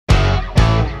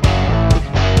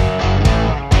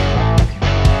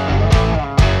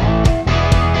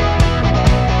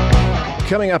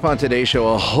Coming up on today's show,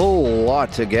 a whole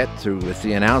lot to get through with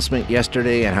the announcement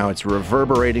yesterday and how it's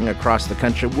reverberating across the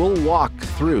country. We'll walk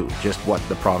through just what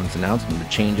the province announced and the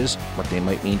changes, what they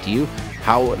might mean to you,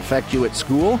 how it will affect you at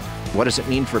school. What does it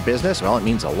mean for business? Well, it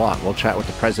means a lot. We'll chat with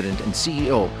the president and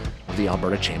CEO of the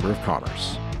Alberta Chamber of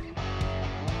Commerce.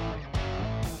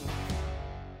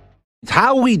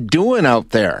 How we doing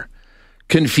out there?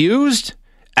 Confused?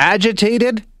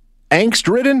 Agitated?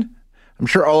 Angst-ridden? I'm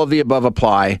sure all of the above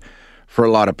apply for a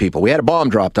lot of people. We had a bomb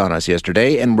dropped on us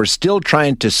yesterday, and we're still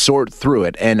trying to sort through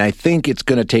it, and I think it's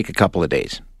going to take a couple of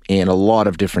days in a lot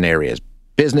of different areas.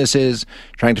 Businesses,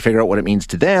 trying to figure out what it means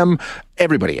to them.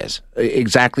 Everybody is.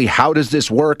 Exactly how does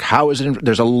this work? How is it?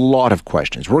 There's a lot of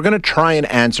questions. We're going to try and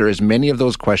answer as many of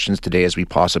those questions today as we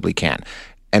possibly can,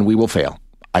 and we will fail.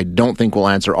 I don't think we'll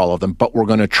answer all of them, but we're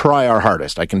going to try our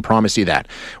hardest. I can promise you that.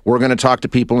 We're going to talk to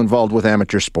people involved with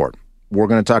amateur sport. We're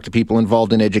going to talk to people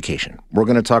involved in education. We're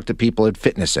going to talk to people at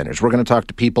fitness centers. We're going to talk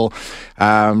to people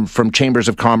from chambers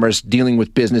of commerce dealing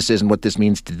with businesses and what this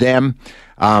means to them.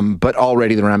 But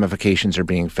already the ramifications are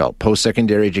being felt.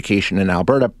 Post-secondary education in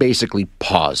Alberta basically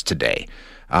paused today.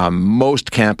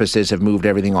 Most campuses have moved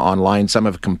everything online. Some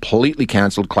have completely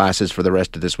canceled classes for the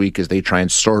rest of this week as they try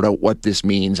and sort out what this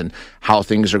means and how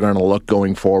things are going to look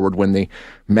going forward when the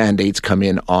mandates come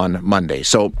in on Monday.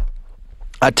 So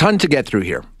a ton to get through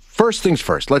here. First things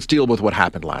first, let's deal with what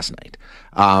happened last night.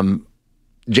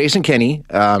 Jason Kenney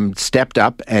stepped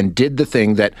up and did the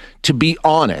thing that, to be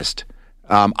honest,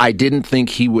 I didn't think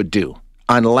he would do,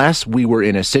 unless we were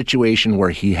in a situation where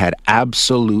he had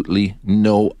absolutely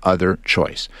no other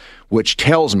choice, which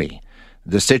tells me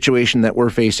the situation that we're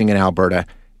facing in Alberta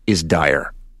is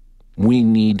dire. We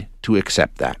need to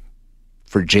accept that.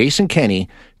 For Jason Kenney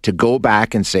to go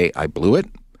back and say, I blew it,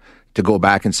 to go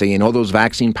back and say, you know, those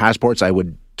vaccine passports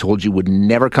told you would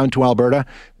never come to Alberta,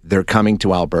 they're coming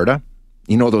to Alberta.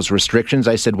 You know, those restrictions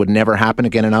I said would never happen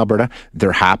again in Alberta,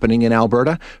 they're happening in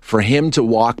Alberta. For him to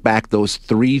walk back those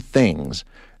three things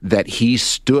that he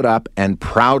stood up and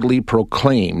proudly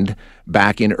proclaimed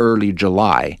back in early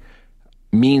July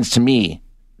means to me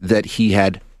that he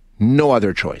had no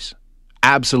other choice.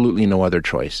 Absolutely no other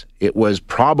choice. It was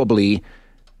probably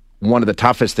one of the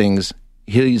toughest things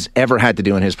he's ever had to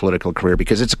do in his political career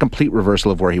because it's a complete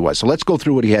reversal of where he was. So let's go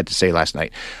through what he had to say last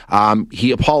night.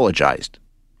 He apologized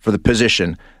for the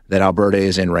position that Alberta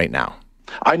is in right now.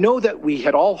 I know that we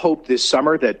had all hoped this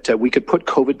summer that we could put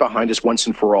COVID behind us once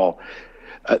and for all.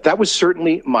 That was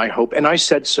certainly my hope, and I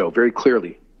said so very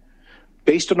clearly.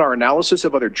 Based on our analysis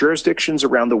of other jurisdictions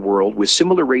around the world with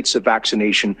similar rates of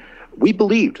vaccination, we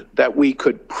believed that we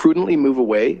could prudently move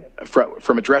away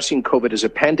from addressing COVID as a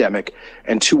pandemic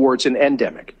and towards an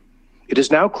endemic. It is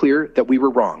now clear that we were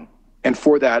wrong, and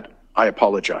for that, I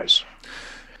apologize.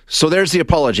 So there's the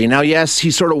apology. Now, yes,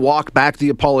 he sort of walked back the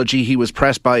apology. He was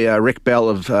pressed by Rick Bell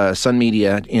of Sun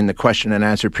Media in the question and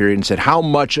answer period and said, how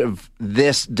much of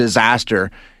this disaster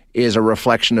is a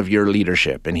reflection of your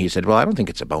leadership? And he said, well, I don't think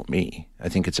it's about me. I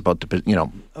think it's about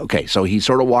okay. So he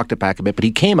sort of walked it back a bit, but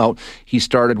he came out, he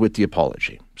started with the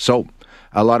apology. So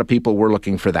a lot of people were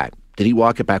looking for that. Did he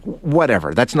walk it back?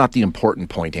 Whatever. That's not the important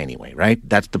point anyway, right?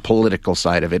 That's the political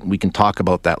side of it, and we can talk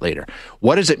about that later.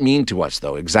 What does it mean to us,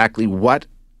 though? Exactly what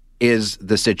is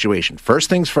the situation? First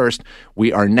things first,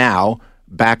 we are now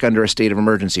back under a state of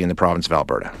emergency in the province of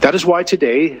Alberta. That is why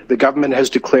today the government has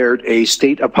declared a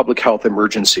state of public health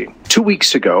emergency. 2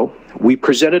 weeks ago, we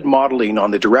presented modeling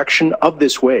on the direction of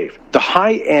this wave. The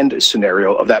high-end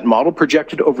scenario of that model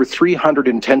projected over 300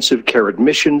 intensive care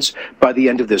admissions by the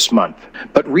end of this month.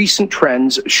 But recent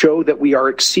trends show that we are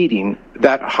exceeding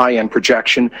that high-end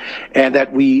projection and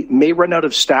that we may run out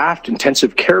of staffed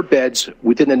intensive care beds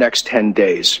within the next 10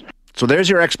 days. So there's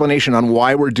your explanation on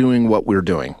why we're doing what we're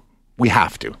doing. We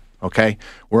have to, okay?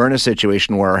 We're in a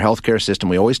situation where our healthcare system,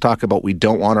 we always talk about we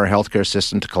don't want our healthcare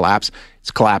system to collapse.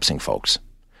 It's collapsing, folks.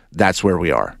 That's where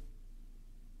we are.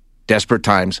 Desperate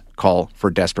times call for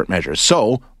desperate measures.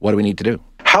 So what do we need to do?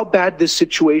 How bad this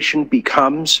situation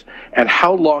becomes and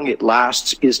how long it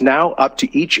lasts is now up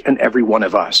to each and every one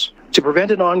of us. To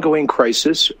prevent an ongoing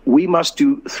crisis, we must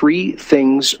do three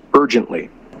things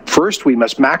urgently. First, we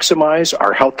must maximize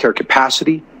our healthcare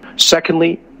capacity.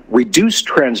 Secondly, reduce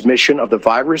transmission of the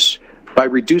virus by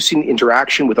reducing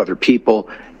interaction with other people.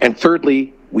 And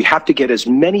thirdly, we have to get as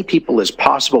many people as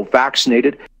possible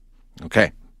vaccinated.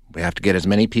 Okay. We have to get as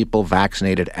many people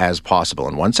vaccinated as possible.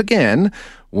 And once again,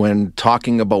 when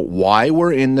talking about why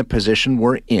we're in the position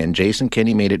we're in, Jason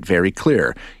Kenney made it very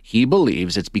clear. He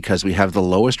believes it's because we have the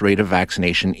lowest rate of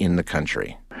vaccination in the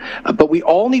country. But we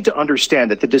all need to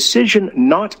understand that the decision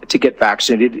not to get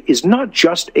vaccinated is not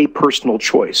just a personal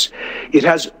choice. It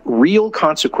has real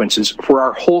consequences for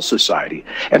our whole society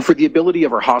and for the ability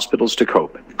of our hospitals to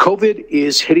cope. COVID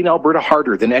is hitting Alberta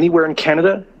harder than anywhere in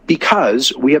Canada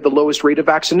because we have the lowest rate of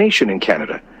vaccination in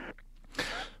Canada.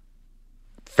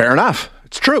 Fair enough.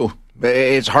 It's true.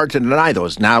 It's hard to deny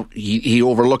those. Now, he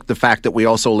overlooked the fact that we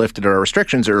also lifted our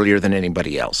restrictions earlier than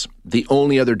anybody else. The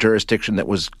only other jurisdiction that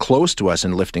was close to us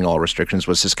in lifting all restrictions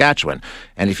was Saskatchewan.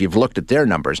 And if you've looked at their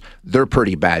numbers, they're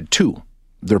pretty bad too.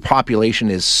 Their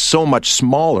population is so much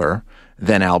smaller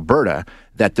than Alberta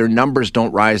that their numbers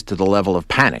don't rise to the level of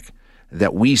panic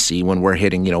that we see when we're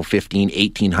hitting,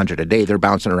 1,800 a day. They're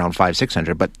bouncing around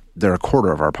 500-600, but they're a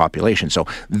quarter of our population. So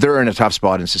they're in a tough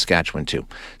spot in Saskatchewan too.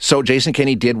 So Jason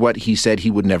Kenney did what he said he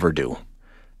would never do.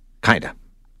 Kinda.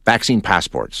 Vaccine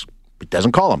passports. It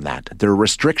doesn't call them that. They're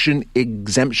restriction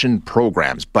exemption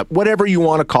programs. But whatever you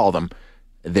want to call them,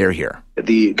 they're here.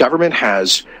 The government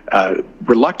has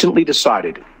reluctantly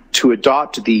decided to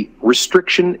adopt the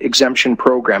restriction exemption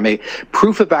program, a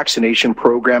proof of vaccination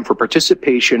program for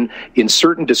participation in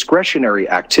certain discretionary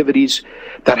activities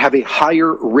that have a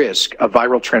higher risk of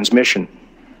viral transmission.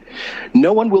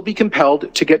 No one will be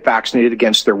compelled to get vaccinated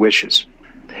against their wishes,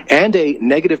 and a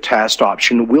negative test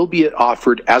option will be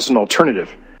offered as an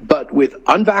alternative. But with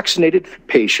unvaccinated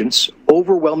patients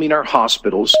overwhelming our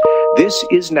hospitals, this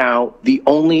is now the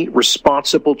only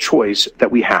responsible choice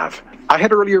that we have. I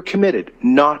had earlier committed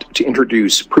not to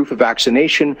introduce proof of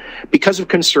vaccination because of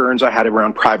concerns I had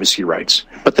around privacy rights.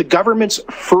 But the government's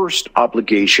first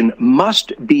obligation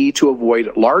must be to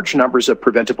avoid large numbers of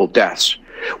preventable deaths.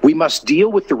 We must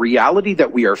deal with the reality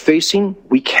that we are facing.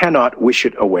 We cannot wish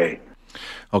it away.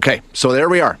 Okay, so there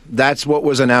we are. That's what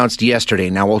was announced yesterday.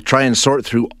 Now we'll try and sort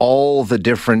through all the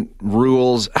different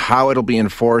rules, how it'll be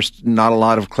enforced, not a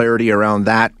lot of clarity around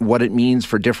that, what it means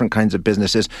for different kinds of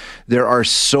businesses. There are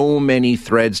so many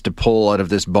threads to pull out of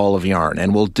this ball of yarn,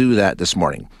 and we'll do that this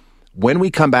morning. When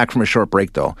we come back from a short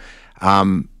break, though,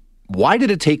 why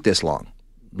did it take this long?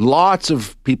 Lots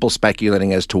of people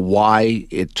speculating as to why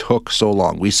it took so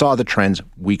long. We saw the trends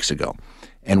weeks ago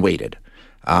and waited.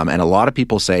 And a lot of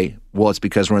people say, well, it's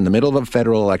because we're in the middle of a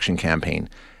federal election campaign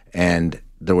and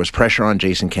there was pressure on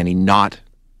Jason Kenney not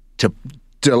to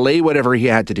delay whatever he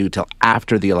had to do till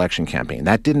after the election campaign.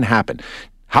 That didn't happen.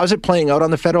 How's it playing out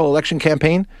on the federal election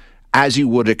campaign? As you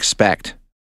would expect.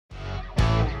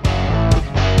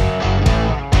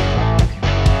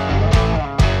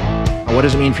 What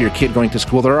does it mean for your kid going to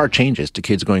school? There are changes to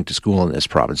kids going to school in this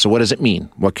province. So what does it mean?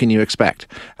 What can you expect?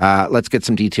 Let's get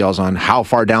some details on how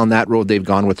far down that road they've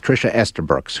gone with Tricia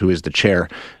Estabrooks, who is the chair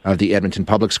of the Edmonton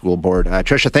Public School Board.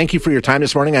 Tricia, thank you for your time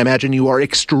this morning. I imagine you are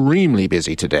extremely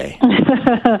busy today.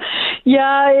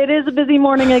 Yeah, it is a busy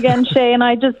morning again, Shay, and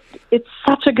it's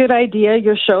such a good idea,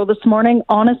 your show this morning.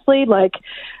 Honestly,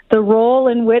 the role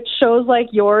in which shows like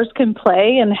yours can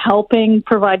play in helping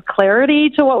provide clarity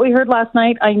to what we heard last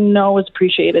night, I know is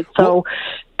appreciated. So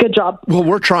good job. Well,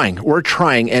 we're trying.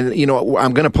 And,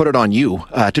 I'm going to put it on you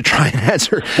to try and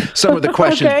answer some of the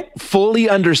questions, okay, fully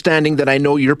understanding that I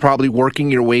know you're probably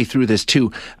working your way through this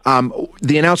too.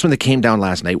 The announcement that came down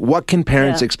last night, what can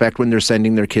parents expect when they're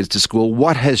sending their kids to school?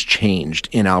 What has changed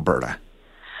in Alberta?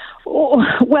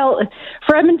 Well,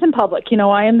 for Edmonton Public,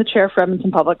 I am the chair for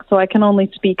Edmonton Public, so I can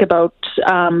only speak about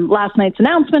last night's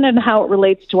announcement and how it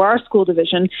relates to our school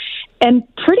division. And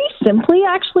pretty simply,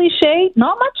 actually, Shay,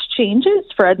 not much changes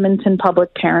for Edmonton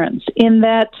Public parents in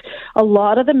that a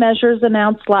lot of the measures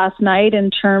announced last night in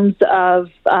terms of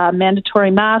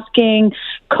mandatory masking,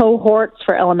 cohorts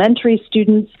for elementary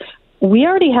students, we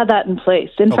already had that in place.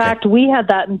 In fact, we had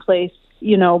that in place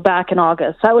back in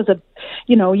August. That was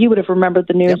you would have remembered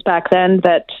the news back then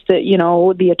that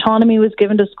the autonomy was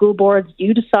given to school boards.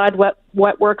 You decide what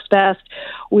works best.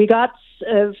 We got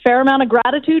a fair amount of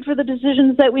gratitude for the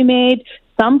decisions that we made,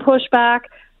 some pushback,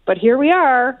 but here we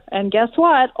are. And guess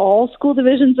what? All school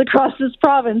divisions across this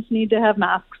province need to have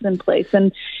masks in place.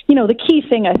 And, the key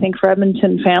thing I think for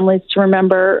Edmonton families to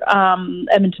remember,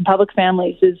 Edmonton Public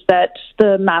families, is that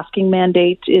the masking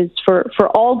mandate is for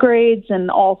all grades and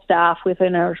all staff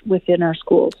within our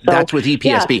schools. So, that's with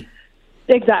EPSB.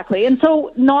 Yeah, exactly. And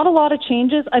so not a lot of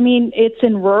changes. I mean, it's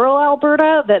in rural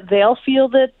Alberta that they'll feel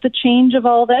that the change of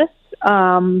all this.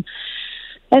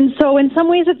 And so in some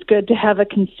ways it's good to have a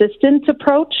consistent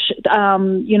approach.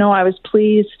 I was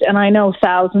pleased, and I know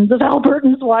thousands of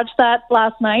Albertans watched that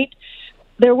last night.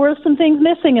 There were some things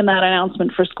missing in that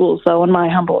announcement for schools, though, in my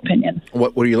humble opinion.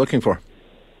 What are you looking for?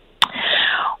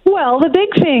 Well, the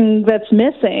big thing that's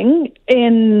missing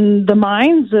in the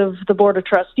minds of the Board of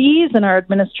Trustees and our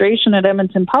administration at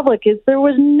Edmonton Public is there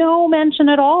was no mention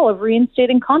at all of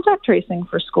reinstating contact tracing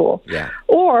for schools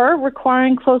or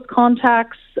requiring close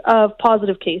contacts of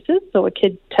positive cases. So a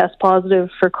kid tests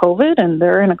positive for COVID and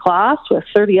they're in a class with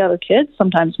 30 other kids,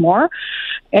 sometimes more.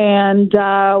 And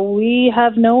we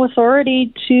have no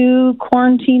authority to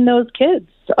quarantine those kids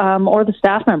or the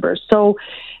staff members. So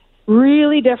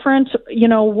really different.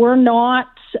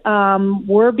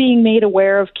 We're being made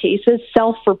aware of cases,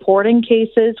 self-reporting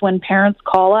cases when parents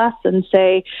call us and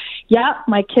say, yeah,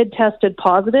 my kid tested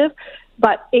positive,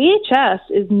 but AHS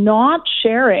is not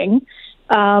sharing.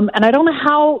 And I don't know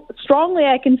how strongly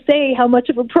I can say how much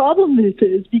of a problem this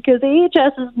is, because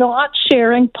AHS is not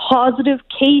sharing positive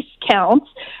case counts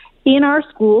in our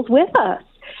schools with us.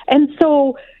 And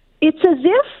so it's as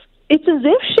if,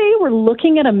 Shay, we're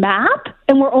looking at a map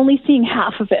and we're only seeing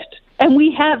half of it. And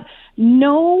we have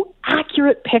no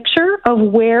accurate picture of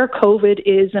where COVID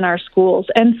is in our schools.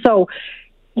 And so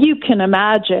you can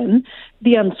imagine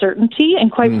the uncertainty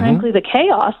and, quite frankly, the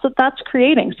chaos that that's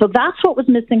creating. So that's what was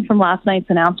missing from last night's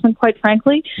announcement, quite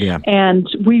frankly. Yeah. And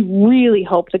we really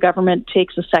hope the government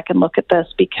takes a second look at this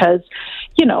because,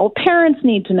 parents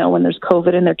need to know when there's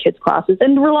COVID in their kids' classes.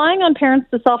 And relying on parents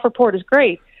to self-report is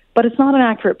great, but it's not an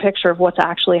accurate picture of what's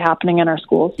actually happening in our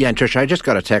schools. Yeah, and Tricia, I just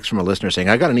got a text from a listener saying,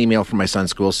 I got an email from my son's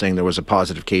school saying there was a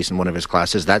positive case in one of his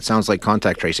classes. That sounds like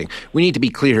contact tracing. We need to be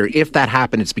clear here. If that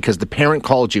happened, it's because the parent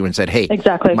called you and said, hey,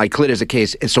 exactly, my kid is a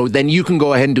case. And so then you can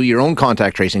go ahead and do your own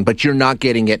contact tracing, but you're not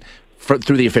getting it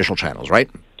through the official channels, right?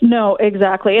 No,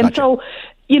 exactly. And so,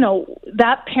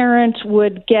 that parent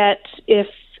would get, if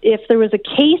there was a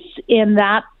case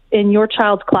in your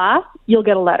child's class, you'll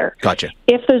get a letter. Gotcha.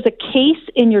 If there's a case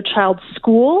in your child's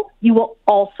school, you will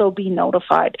also be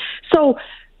notified. So,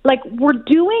 we're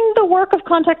doing the work of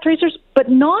contact tracers, but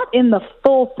not in the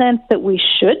full sense that we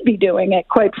should be doing it,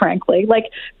 quite frankly.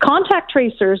 Contact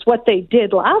tracers, what they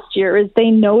did last year is they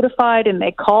notified and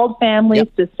they called families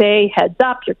to say, heads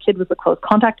up, your kid was a close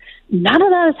contact. None of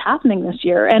that is happening this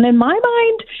year. And in my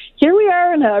mind, here we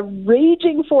are in a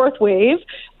raging fourth wave.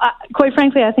 Quite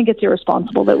frankly, I think it's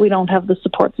irresponsible that we don't have the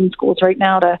supports in schools right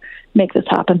now to make this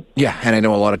happen. Yeah, and I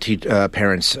know a lot of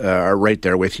parents are right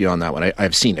there with you on that one.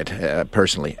 I've seen it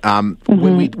personally.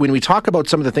 When we talk about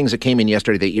some of the things that came in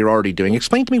yesterday that you're already doing,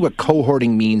 explain to me what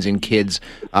cohorting means in kids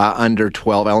under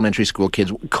 12, elementary school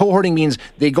kids. Cohorting means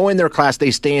they go in their class,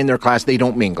 they stay in their class, they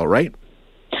don't mingle, right?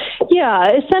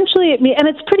 Yeah, essentially, and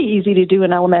it's pretty easy to do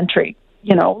in elementary.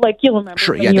 You'll remember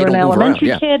when you were an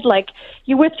elementary kid,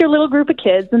 you're with your little group of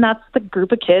kids, and that's the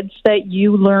group of kids that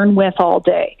you learn with all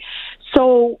day.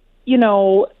 So,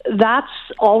 that's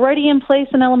already in place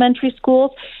in elementary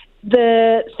schools.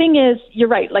 The thing is, you're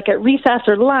right, at recess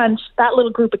or lunch, that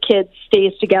little group of kids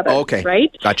stays together,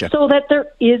 right? Gotcha. So that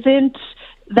there isn't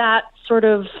that sort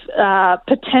of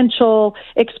potential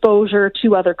exposure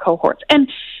to other cohorts.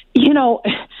 And,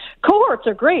 cohorts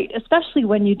are great, especially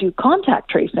when you do contact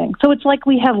tracing. So it's like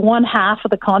we have one half of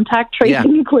the contact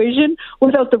tracing equation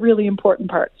without the really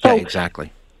important part. So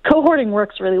exactly. Cohorting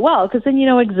works really well because then you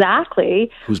know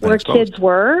exactly where kids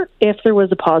were if there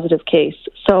was a positive case.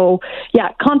 So,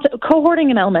 cohorting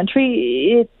in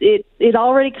elementary, it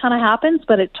already kind of happens,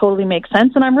 but it totally makes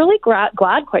sense. And I'm really glad,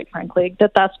 quite frankly,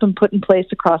 that that's been put in place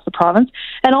across the province.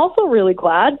 And also really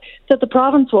glad that the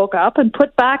province woke up and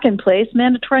put back in place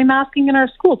mandatory masking in our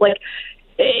schools.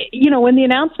 When the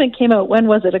announcement came out, when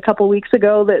was it, a couple weeks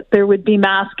ago, that there would be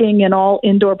masking in all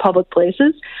indoor public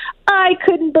places, I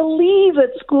couldn't believe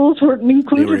that schools weren't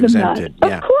included in that.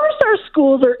 Of course our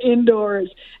schools are indoors.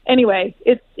 Anyway,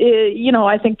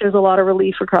 I think there's a lot of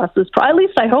relief across this. At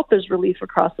least I hope there's relief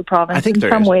across the province. I think in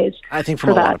some ways. I think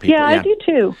from a lot of people. Yeah, I do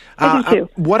too.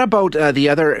 What about the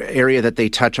other area that they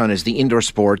touch on is the indoor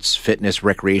sports, fitness,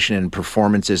 recreation, and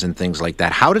performances and things like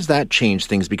that. How does that change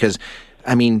things? Because,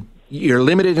 you're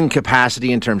limited in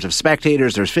capacity in terms of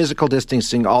spectators. There's physical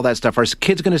distancing, all that stuff. Are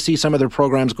kids going to see some of their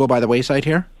programs go by the wayside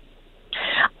here?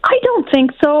 I don't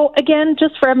think so. Again,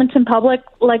 just for Edmonton Public,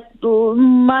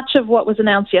 much of what was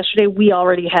announced yesterday, we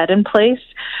already had in place.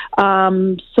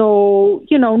 So,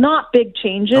 not big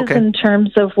changes in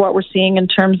terms of what we're seeing in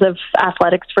terms of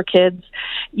athletics for kids.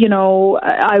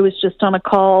 I was just on a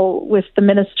call with the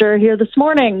minister here this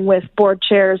morning with board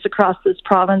chairs across this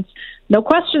province. No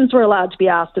questions were allowed to be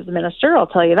asked of the minister, I'll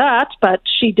tell you that. But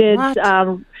she did,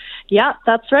 yeah,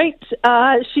 that's right.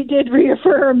 She did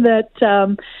reaffirm that,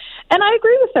 and I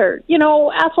agree with her.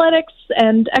 Athletics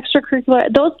and extracurricular,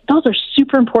 those are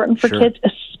super important for kids,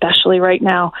 especially right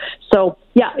now. So,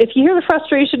 if you hear the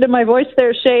frustration in my voice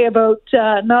there, Shay, about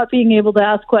not being able to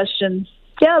ask questions,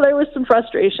 there was some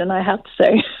frustration, I have to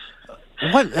say.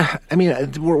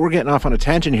 We're getting off on a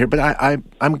tangent here, but I'm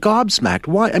gobsmacked.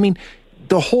 Why? I mean,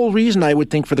 the whole reason I would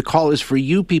think for the call is for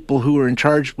you people who are in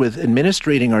charge with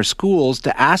administrating our schools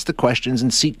to ask the questions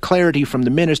and seek clarity from the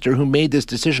minister who made this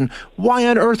decision. Why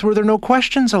on earth were there no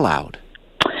questions allowed?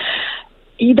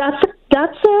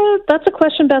 That's a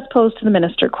question best posed to the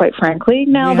minister, quite frankly.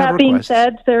 Now, that being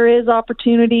said, there is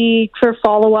opportunity for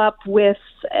follow-up with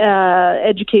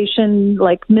education,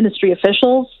 like ministry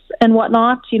officials and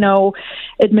whatnot.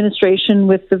 Administration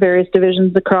with the various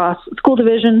divisions across school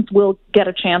divisions will get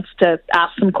a chance to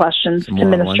ask some questions to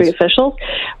ministry officials.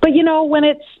 But, when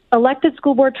it's elected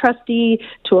school board trustee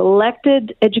to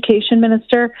elected education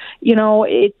minister,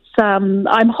 it's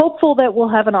I'm hopeful that we'll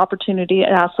have an opportunity to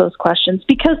ask those questions,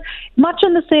 because much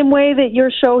in the same way that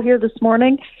your show here this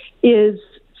morning is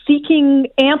seeking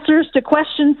answers to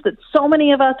questions that so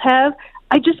many of us have,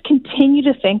 I just continue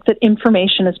to think that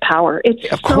information is power. It's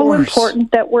so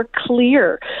important that we're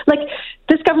clear. Like,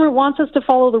 this government wants us to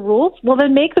follow the rules. Well,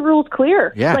 then make the rules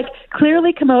clear. Yeah. Like,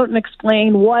 clearly come out and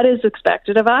explain what is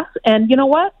expected of us. And you know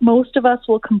what? Most of us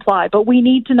will comply, but we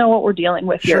need to know what we're dealing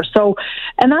with here. So,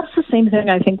 and that's the same thing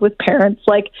I think with parents.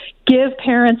 Like, give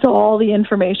parents all the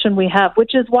information we have,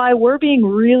 which is why we're being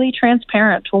really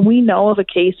transparent. When we know of a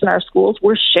case in our schools,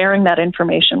 we're sharing that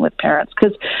information with parents,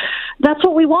 because that's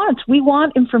what we want. We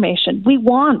want information. We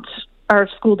want our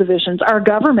school divisions, our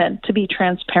government, to be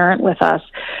transparent with us.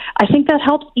 I think that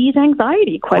helps ease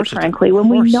anxiety, quite frankly, when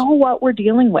we know what we're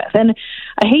dealing with. And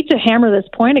I hate to hammer this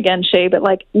point again, Shay, but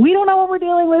we don't know what we're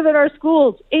dealing with in our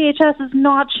schools. AHS is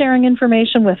not sharing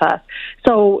information with us.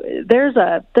 So there's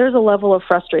a level of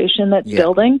frustration that's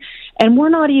building, and we're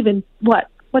not even,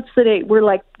 what's the date?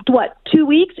 We're 2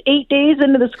 weeks, 8 days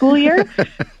into the school year?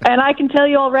 And I can tell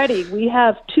you already, we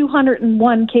have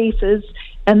 201 cases,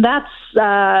 and that's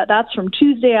from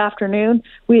Tuesday afternoon.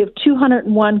 We have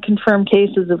 201 confirmed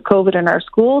cases of COVID in our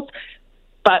schools,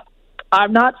 but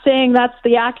I'm not saying that's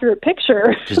the accurate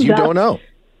picture. Because you don't know.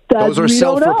 Those are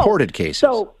self-reported cases.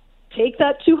 So take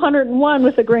that 201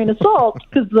 with a grain of salt,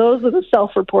 because those are the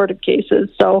self-reported cases.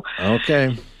 So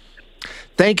okay.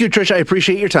 Thank you, Trish. I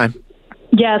appreciate your time.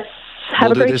 Yes.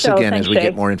 Have a great show. We'll do this again Thanks, as we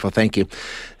get more info. Thank you.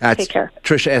 Take care.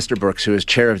 Tricia Estabrooks, who is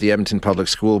chair of the Edmonton Public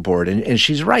School Board. And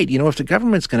she's right. If the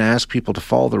government's going to ask people to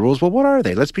follow the rules, well, what are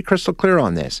they? Let's be crystal clear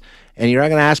on this. And you're not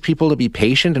going to ask people to be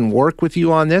patient and work with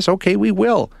you on this? Okay, we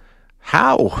will.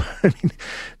 How?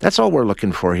 That's all we're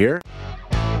looking for here.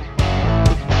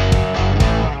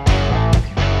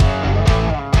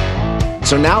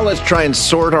 So now let's try and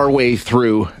sort our way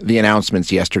through the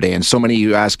announcements yesterday. And so many of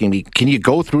you asking me, can you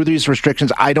go through these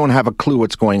restrictions? I don't have a clue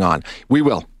what's going on. We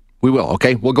will,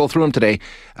 okay? We'll go through them today.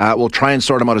 We'll try and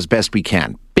sort them out as best we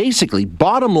can. Basically,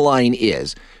 bottom line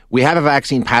is, we have a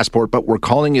vaccine passport, but we're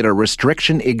calling it a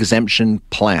restriction exemption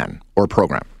plan or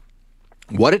program.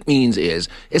 What it means is,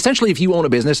 essentially, if you own a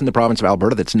business in the province of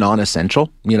Alberta that's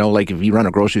non-essential, like if you run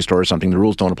a grocery store or something, the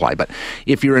rules don't apply. But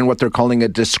if you're in what they're calling a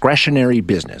discretionary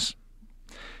business,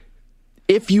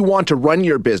 if you want to run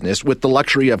your business with the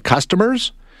luxury of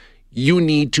customers, you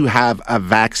need to have a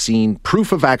vaccine,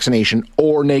 proof of vaccination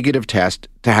or negative test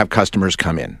to have customers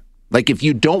come in. Like, if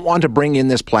you don't want to bring in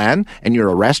this plan and you're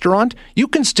a restaurant, you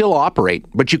can still operate,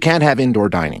 but you can't have indoor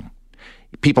dining.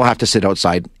 People have to sit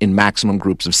outside in maximum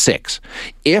groups of 6.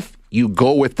 If you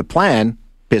go with the plan,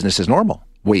 business is normal.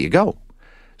 Away you go.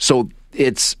 So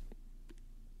it's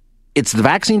the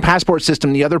vaccine passport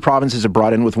system the other provinces have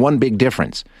brought in with one big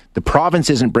difference. The province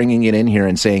isn't bringing it in here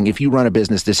and saying, if you run a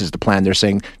business, this is the plan. They're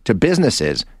saying to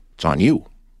businesses, it's on you.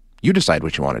 You decide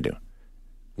what you want to do.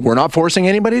 We're not forcing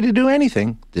anybody to do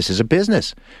anything. This is a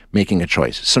business making a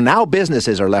choice. So now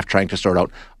businesses are left trying to sort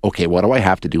out, okay, what do I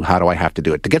have to do? How do I have to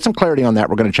do it? To get some clarity on that,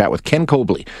 we're going to chat with Ken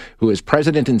Cobley, who is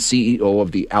president and CEO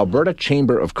of the Alberta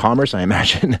Chamber of Commerce. I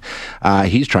imagine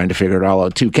he's trying to figure it all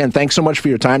out too. Ken, thanks so much for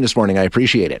your time this morning. I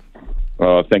appreciate it.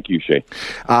 Thank you, Shay.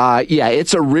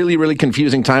 It's a really, really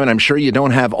confusing time, and I'm sure you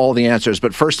don't have all the answers.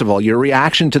 But first of all, your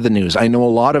reaction to the news. I know a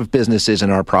lot of businesses in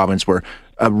our province were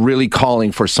really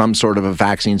calling for some sort of a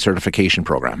vaccine certification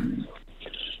program.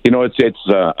 It's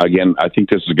again, I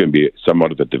think this is going to be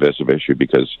somewhat of a divisive issue,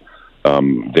 because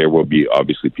there will be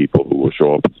obviously people who will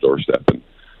show up at the doorstep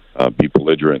and be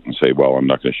belligerent and say, well, I'm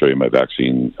not going to show you my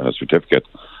vaccine certificate.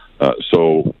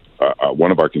 So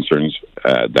one of our concerns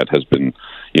that has been,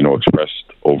 expressed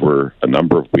over a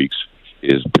number of weeks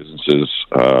is businesses'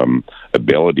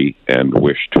 ability and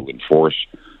wish to enforce,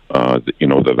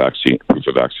 the vaccine, proof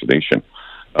of vaccination,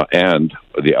 and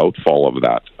the outfall of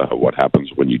that. What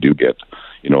happens when you do get,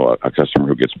 a customer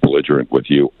who gets belligerent with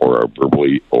you or are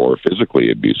verbally or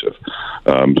physically abusive?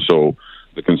 So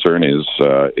The concern is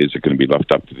it going to be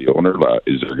left up to the owner?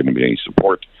 Is there going to be any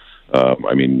support?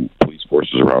 Police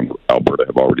forces around Alberta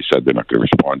have already said they're not going to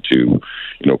respond to,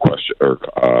 question or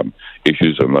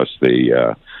issues unless they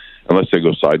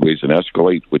go sideways and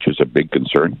escalate, which is a big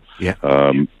concern. Yeah.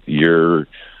 Your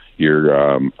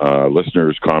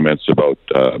listeners' comments about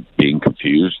being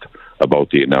confused about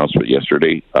the announcement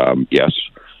yesterday. Yes,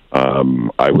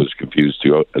 I was confused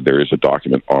too. There is a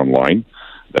document online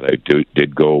that I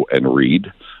did go and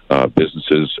read.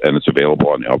 Businesses, and it's available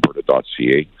on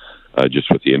alberta.ca.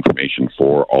 Just with the information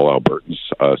for all Albertans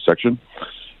section,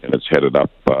 and it's headed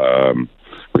up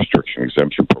restriction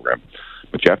exemption program.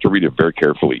 But you have to read it very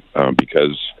carefully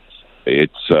because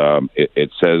it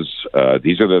says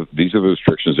these are the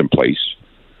restrictions in place.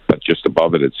 But just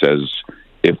above it, it says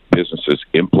if businesses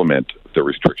implement the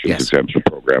restrictions exemption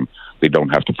program, they don't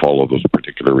have to follow those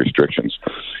particular restrictions.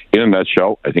 In a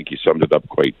nutshell, I think you summed it up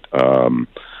quite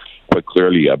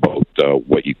clearly about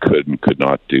what you could and could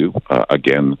not do.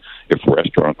 Again, if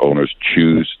restaurant owners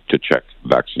choose to check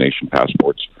vaccination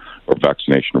passports or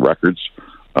vaccination records,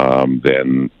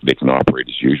 then they can operate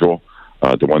as usual.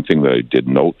 The one thing that I did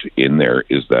note in there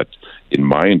is that, in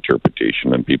my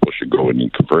interpretation, and people should go in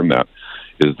and confirm that,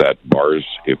 is that bars,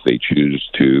 if they choose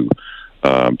to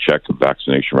check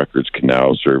vaccination records, can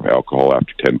now serve alcohol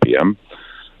after 10 p.m.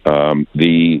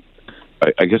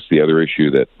 I guess the other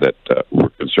issue that we're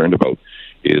concerned about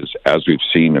is, as we've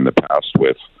seen in the past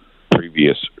with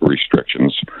previous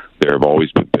restrictions, there have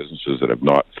always been businesses that have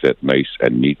not fit nice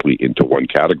and neatly into one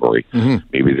category. Mm-hmm.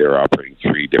 Maybe they're operating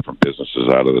three different businesses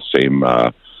out of the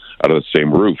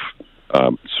same roof.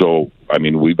 So,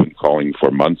 we've been calling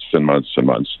for months and months and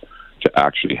months to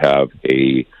actually have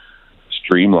a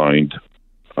streamlined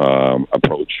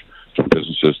approach for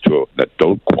businesses that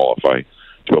don't qualify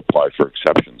to apply for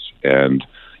exceptions, and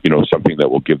something that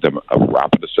will give them a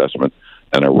rapid assessment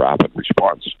and a rapid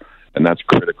response. And that's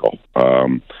critical,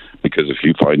 because if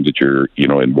you find that you're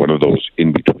in one of those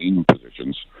in-between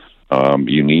positions,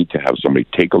 you need to have somebody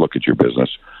take a look at your business,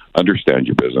 understand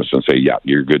your business, and say, yeah,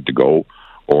 you're good to go,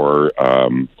 or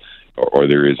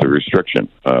there is a restriction.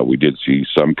 We did see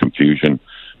some confusion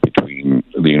between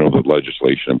the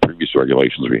legislation and previous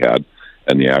regulations we had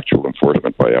and the actual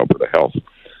enforcement by Alberta Health.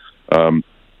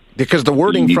 Because the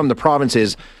wording from the province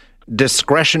is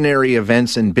discretionary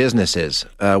events and businesses,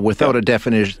 without a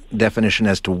definition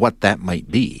as to what that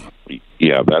might be.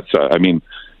 Yeah, that's.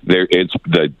 There it's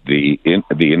the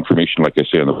information, like I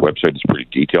say, on the website is pretty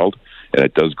detailed, and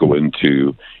it does go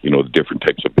into the different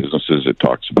types of businesses. It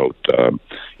talks about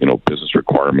business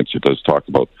requirements. It does talk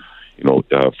about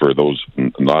for those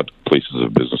not places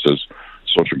of businesses,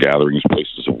 social gatherings,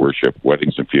 places of worship,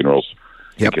 weddings and funerals.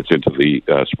 Yep. It gets into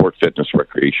the sport, fitness,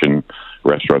 recreation,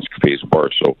 restaurants, cafes, and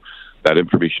bars. So that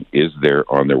information is there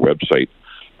on their website.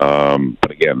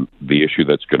 But again, the issue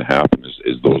that's going to happen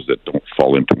is those that don't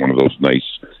fall into one of those nice,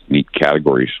 neat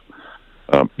categories.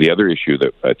 The other issue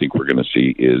that I think we're going to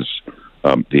see is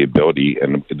the ability,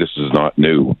 and this is not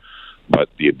new, but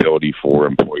the ability for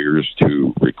employers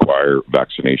to require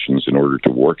vaccinations in order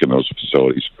to work in those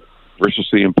facilities versus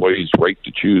the employee's right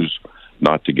to choose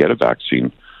not to get a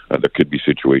vaccine. There could be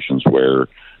situations where,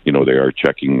 they are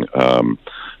checking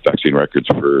vaccine records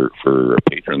for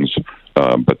patrons,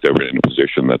 but they're in a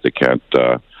position that they can't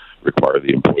require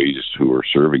the employees who are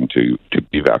serving to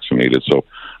be vaccinated. So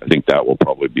I think that will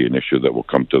probably be an issue that will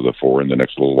come to the fore in the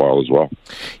next little while as well.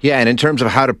 Yeah, and in terms of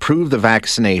how to prove the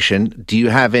vaccination, do you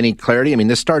have any clarity?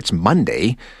 This starts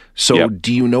Monday, so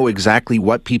do you know exactly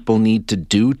what people need to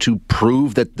do to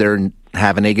prove that they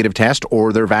have a negative test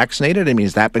or they're vaccinated?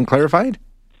 Has that been clarified?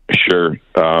 Sure.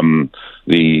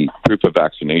 The proof of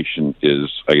vaccination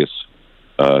is, I guess,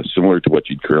 similar to what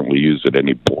you'd currently use at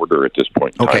any border at this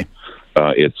point in time.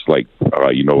 It's like,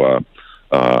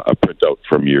 a printout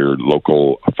from your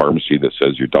local pharmacy that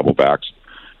says you're double vaxxed.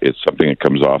 It's something that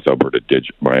comes off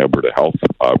my Alberta Health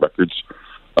records,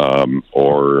 and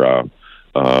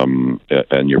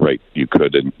you're right, you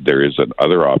could, and there is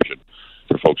another option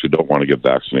for folks who don't want to get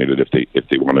vaccinated if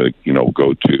they want to,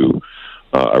 go to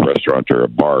a restaurant or a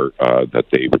bar, that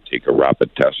they would take a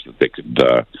rapid test that they could,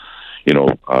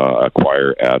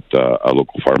 acquire at a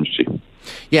local pharmacy.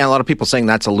 Yeah, a lot of people saying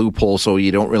that's a loophole, so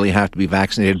you don't really have to be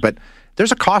vaccinated, but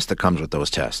there's a cost that comes with those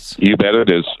tests. You bet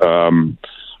it is. I'm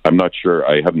not sure.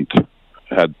 I haven't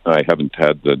had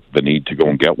the need to go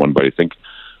and get one, but I think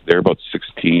they're about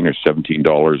 $16 or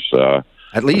 $17.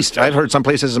 At least I've heard some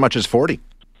places as much as $40.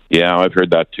 Yeah, I've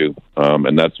heard that too,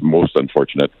 and that's most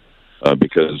unfortunate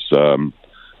because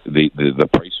the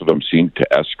price of them seemed to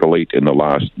escalate in the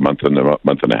last month and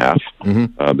a half.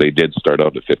 Mm-hmm. They did start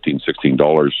out at $15,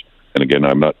 $16, And again,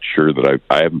 I'm not sure that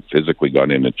I haven't physically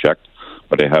gone in and checked,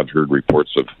 but I have heard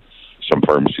reports of some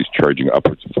pharmacies charging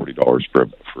upwards of $40 for a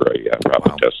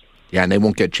rapid test. Yeah, and they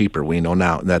won't get cheaper. We know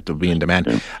now that they'll be in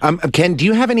demand. Ken, do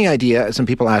you have any idea, some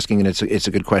people asking, and it's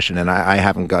a good question, and I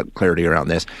haven't got clarity around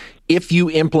this, if you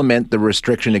implement the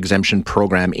restriction exemption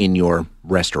program in your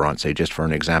restaurant, say just for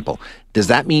an example, does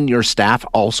that mean your staff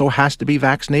also has to be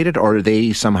vaccinated, or are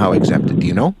they somehow exempted? Do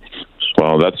you know?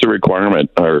 Well, that's a requirement,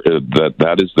 or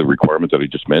that is the requirement that I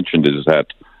just mentioned, is that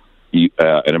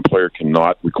an employer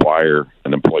cannot require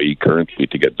an employee currently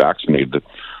to get vaccinated.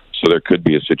 So there could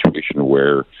be a situation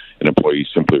where an employee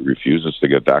simply refuses to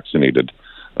get vaccinated.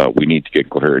 We need to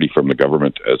get clarity from the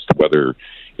government as to whether,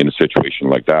 in a situation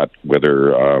like that,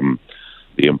 whether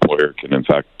the employer can, in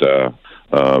fact,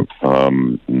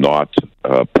 not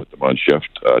put them on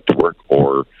shift to work,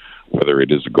 or whether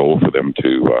it is a goal for them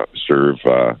to serve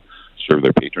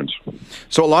their patrons.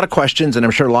 So a lot of questions, and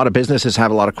I'm sure a lot of businesses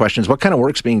have a lot of questions. What kind of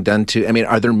work's being done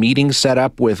are there meetings set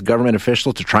up with government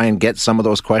officials to try and get some of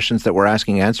those questions that we're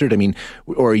asking answered?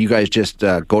 Or you guys just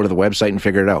go to the website and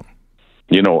figure it out?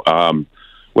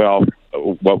 Well,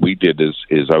 what we did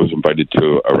is I was invited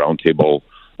to a roundtable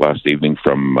last evening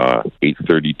from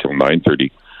 8:30 till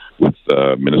 9:30 with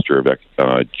the Minister of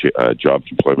Jobs,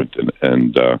 Employment,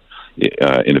 and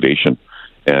Innovation.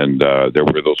 And there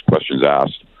were those questions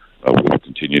asked. We will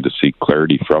continue to seek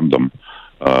clarity from them.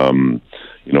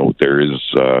 There is,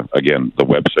 again, the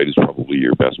website is probably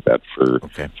your best bet for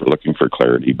looking for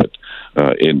clarity. But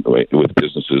with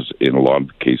businesses, in a lot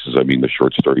of cases, the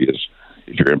short story is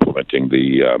if you're implementing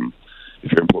the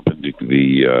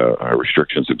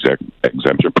restrictions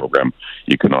exemption program,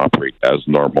 you can operate as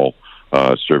normal,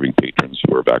 serving patrons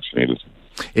who are vaccinated.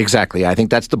 Exactly. I think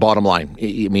that's the bottom line.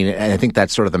 I think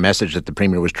that's sort of the message that the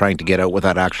Premier was trying to get out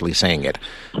without actually saying it.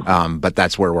 But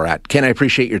that's where we're at. Ken, I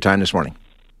appreciate your time this morning.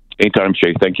 Anytime,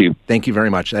 Shay. Thank you. Thank you very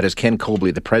much. That is Ken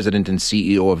Cobley, the President and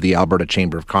CEO of the Alberta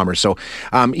Chamber of Commerce. So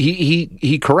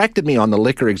he corrected me on the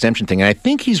liquor exemption thing, and I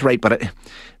think he's right. But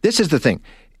this is the thing.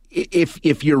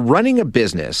 If you're running a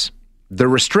business, the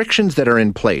restrictions that are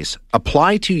in place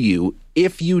apply to you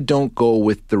if you don't go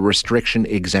with the restriction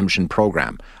exemption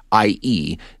program,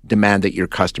 i.e., demand that your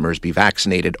customers be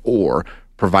vaccinated or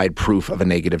provide proof of a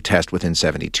negative test within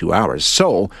 72 hours.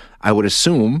 So I would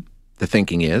assume the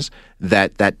thinking is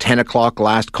that 10 o'clock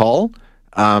last call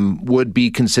would be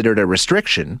considered a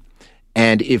restriction.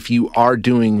 And if you are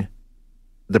doing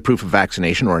the proof of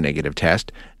vaccination or a negative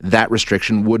test, that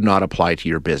restriction would not apply to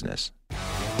your business.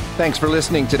 Thanks for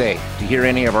listening today. To hear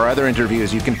any of our other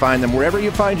interviews, you can find them wherever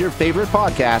you find your favorite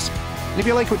podcasts. And if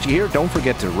you like what you hear, don't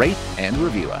forget to rate and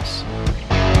review us.